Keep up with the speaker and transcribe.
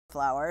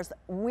flowers.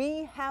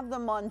 We have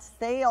them on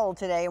sale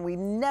today, and we've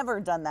never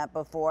done that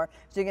before.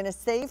 So you're going to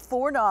save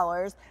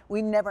 $4.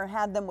 We've never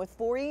had them with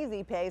 4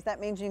 easy pays. That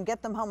means you can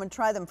get them home and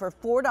try them for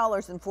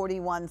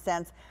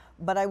 $4.41.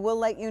 But I will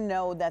let you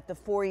know that the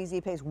 4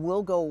 easy pays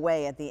will go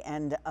away at the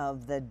end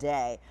of the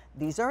day.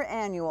 These are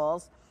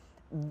annuals.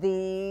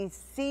 The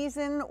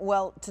season,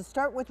 well, to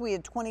start with, we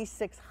had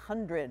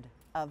 2,600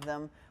 of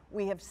them.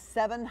 We have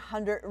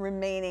 700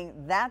 remaining.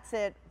 That's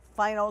it.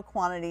 Final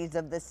quantities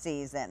of the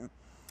season.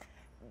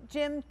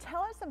 Jim,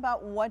 tell us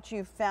about what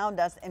you found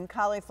us in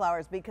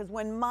cauliflowers, because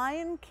when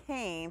mine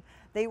came,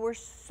 they were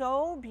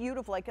so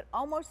beautiful. I could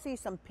almost see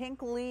some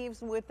pink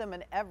leaves with them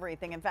and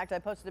everything. In fact, I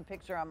posted a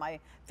picture on my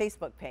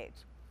Facebook page.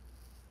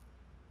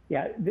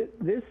 Yeah,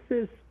 this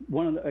is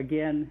one of the,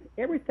 again,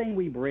 everything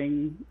we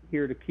bring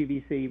here to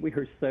QVC, we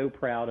are so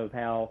proud of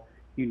how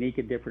unique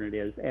and different it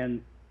is.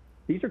 And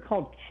these are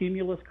called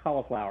cumulus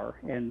cauliflower.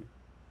 And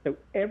so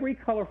every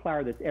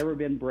cauliflower that's ever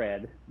been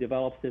bred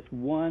develops this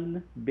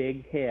one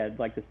big head,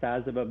 like the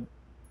size of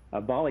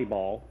a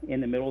volleyball, in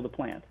the middle of the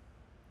plant.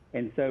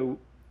 And so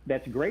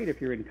that's great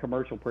if you're in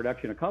commercial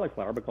production of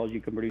cauliflower, because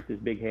you can produce this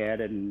big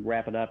head and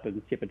wrap it up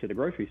and ship it to the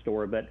grocery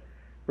store. But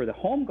for the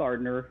home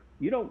gardener,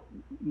 most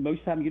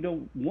of the time you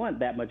don't want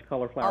that much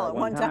cauliflower at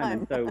one time.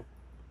 And so,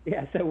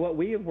 yeah, so what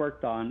we have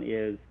worked on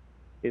is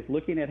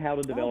looking at how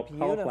to develop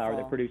cauliflower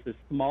that produces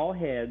small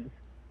heads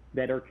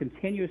that are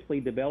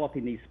continuously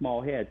developing these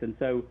small heads. And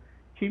so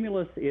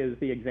cumulus is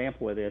the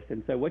example of this.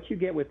 And so what you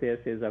get with this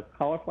is a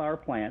cauliflower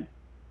plant.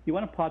 You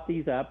want to pot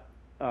these up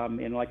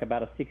in like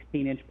about a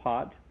 16-inch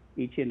pot,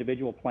 each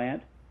individual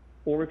plant.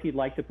 Or if you'd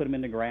like to put them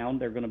in the ground,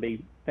 they're going to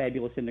be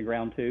fabulous in the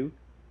ground too.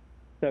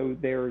 So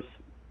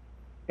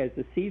as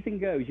the season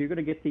goes, you're going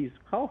to get these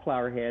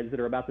cauliflower heads that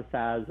are about the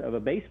size of a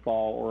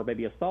baseball or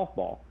maybe a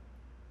softball.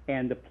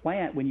 And the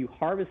plant, when you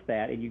harvest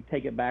that and you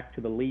take it back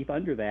to the leaf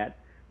under that,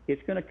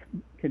 it's going to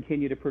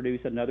continue to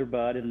produce another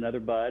bud and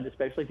another bud,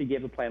 especially if you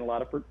give the plant a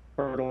lot of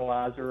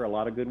fertilizer, a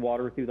lot of good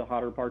water through the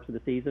hotter parts of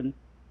the season.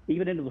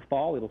 Even into the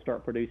fall, it'll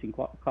start producing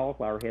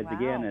cauliflower heads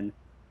again. And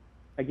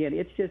again,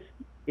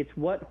 it's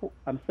what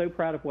I'm so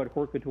proud of what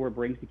Hort Couture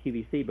brings to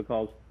QVC,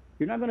 because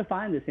you're not going to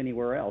find this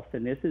anywhere else.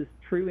 And this is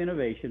true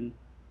innovation.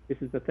 This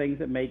is the things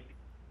that make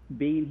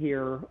being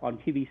here on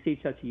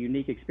QVC such a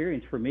unique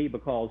experience for me,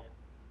 because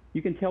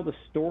you can tell the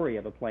story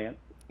of a plant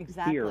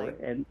here,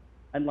 and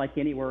unlike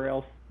anywhere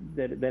else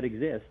that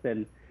exists.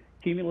 And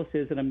cumulus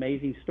is an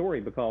amazing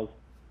story, because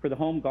for the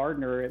home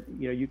gardener,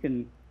 you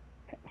can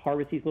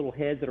harvest these little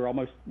heads that are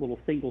almost little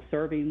single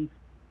servings.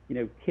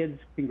 Kids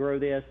can grow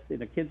this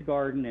in a kid's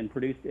garden and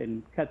produce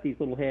and cut these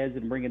little heads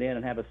and bring it in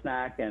and have a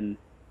snack. And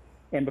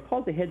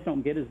because the heads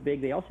don't get as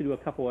big, they also do a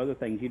couple other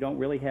things. You don't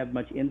really have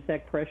much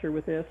insect pressure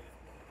with this.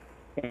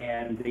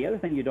 And the other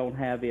thing you don't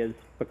have is,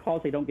 because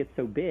they don't get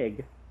so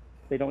big,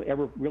 they don't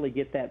ever really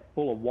get that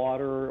full of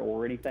water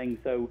or anything.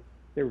 So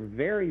they're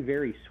very,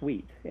 very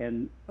sweet.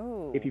 And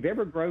if you've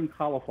ever grown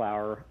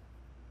cauliflower,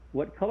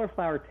 what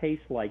cauliflower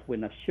tastes like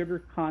when the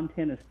sugar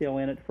content is still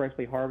in it,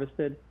 freshly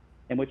harvested,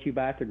 and what you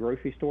buy at the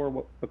grocery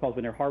store, because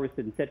when they're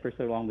harvested and set for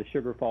so long, the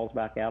sugar falls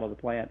back out of the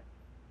plant.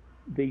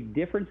 The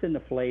difference in the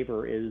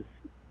flavor is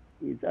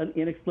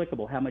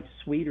inexplicable, how much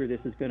sweeter this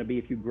is going to be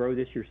if you grow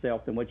this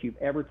yourself than what you've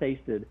ever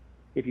tasted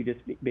if you've just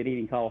been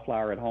eating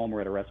cauliflower at home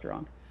or at a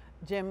restaurant.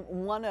 Jim,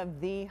 one of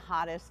the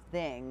hottest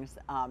things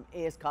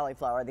is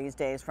cauliflower these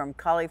days, from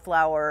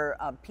cauliflower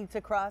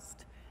pizza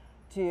crust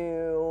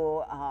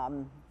to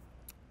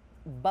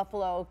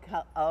buffalo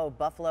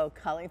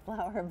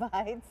cauliflower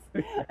bites.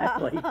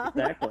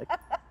 Exactly.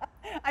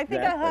 I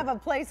think I'll have a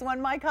place when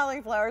my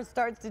cauliflower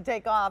starts to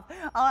take off.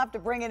 I'll have to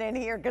bring it in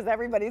here, because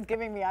everybody's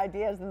giving me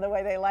ideas in the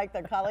way they like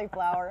their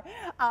cauliflower.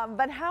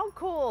 But how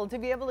cool to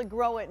be able to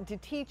grow it and to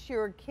teach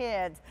your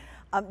kids.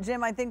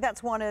 Jim, I think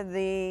that's one of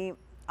the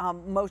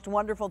most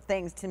wonderful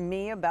things to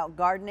me about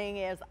gardening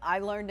is I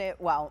learned it,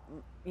 well,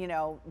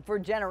 for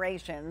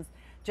generations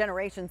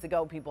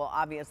ago, people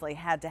obviously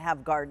had to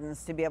have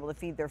gardens to be able to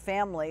feed their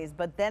families,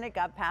 but then it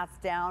got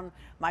passed down.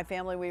 My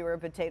family, we were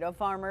potato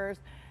farmers.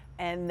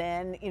 And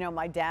then,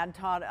 my dad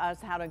taught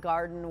us how to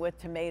garden with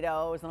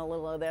tomatoes and a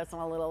little of this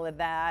and a little of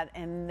that.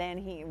 And then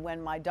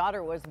when my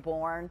daughter was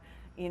born,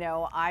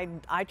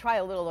 I try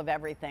a little of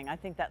everything. I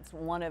think that's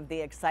one of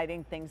the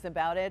exciting things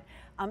about it.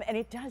 And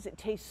it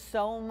tastes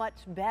so much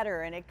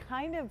better. And it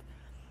kind of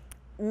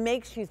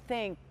makes you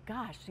think,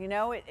 gosh,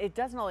 it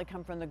doesn't only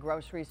come from the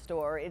grocery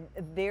store.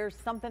 There's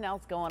something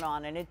else going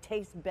on, and it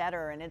tastes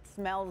better and it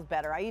smells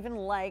better. I even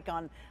like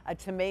on a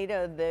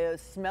tomato the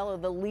smell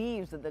of the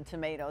leaves of the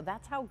tomato.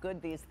 That's how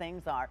good these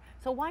things are.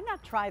 So why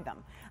not try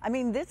them? I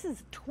mean, this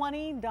is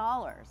 $20.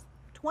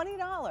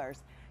 $20.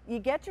 You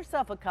get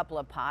yourself a couple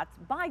of pots,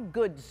 buy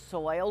good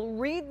soil,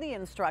 read the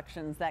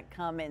instructions that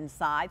come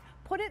inside,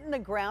 put it in the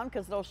ground,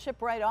 because it'll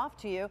ship right off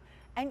to you,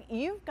 and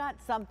you've got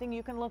something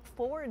you can look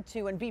forward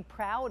to and be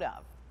proud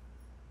of.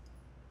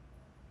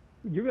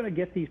 You're going to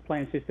get these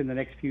plants just in the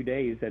next few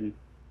days. And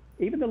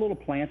even the little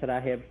plant that I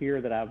have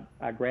here, that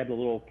I grabbed a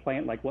little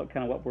plant like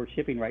what we're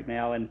shipping right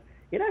now, and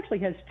it actually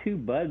has 2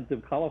 buds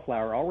of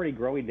cauliflower already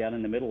growing down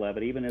in the middle of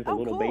it, even as a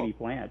little cool. baby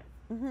plant.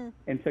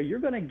 And so you're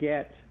going to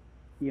get,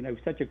 you know,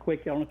 such a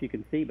quick, I don't know if you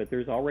can see, but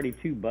there's already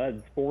 2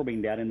 buds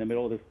forming down in the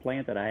middle of this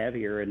plant that I have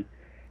here. And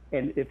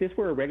if this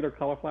were a regular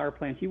cauliflower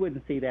plant, you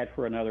wouldn't see that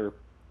for another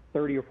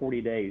 30 or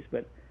 40 days.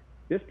 But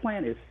this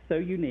plant is so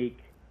unique.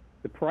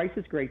 The price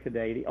is great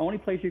today. The only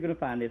place you're going to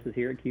find this is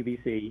here at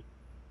QVC.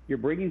 You're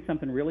bringing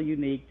something really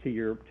unique to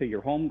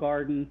your home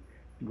garden.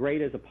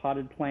 Great as a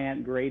potted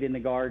plant, great in the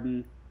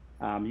garden.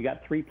 You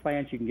got 3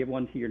 plants. You can give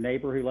one to your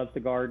neighbor who loves the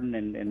garden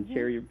and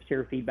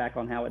share feedback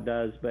on how it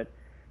does. But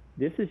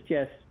this is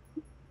just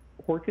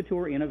Hort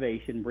Couture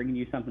innovation, bringing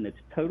you something that's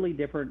totally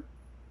different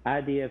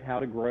idea of how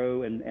to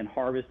grow and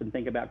harvest and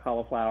think about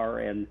cauliflower.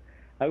 And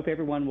I hope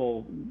everyone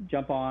will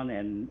jump on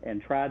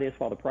and try this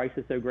while the price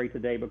is so great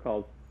today,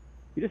 because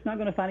you're just not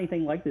going to find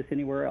anything like this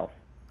anywhere else.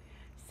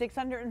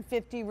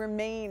 650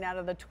 remain out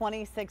of the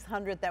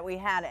 2,600 that we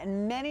had,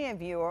 and many of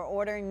you are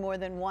ordering more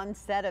than 1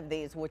 set of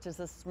these, which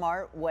is a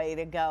smart way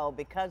to go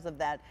because of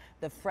that,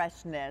 the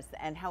freshness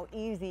and how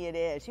easy it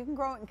is. You can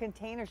grow it in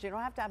containers. You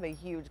don't have to have a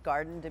huge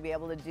garden to be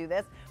able to do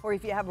this, or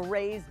if you have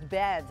raised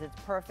beds, it's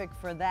perfect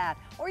for that.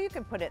 Or you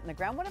can put it in the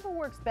ground, whatever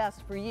works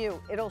best for you.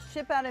 It'll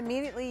ship out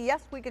immediately.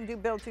 Yes, we can do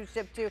build to,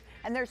 ship to,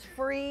 and there's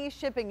free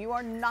shipping. You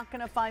are not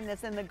going to find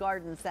this in the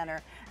garden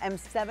center.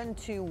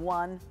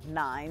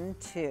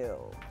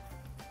 M72192.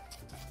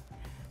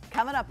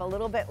 Coming up a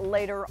little bit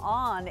later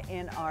on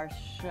in our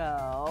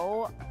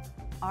show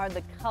are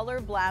the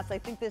color blasts. I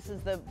think this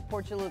is the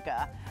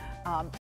Portulaca.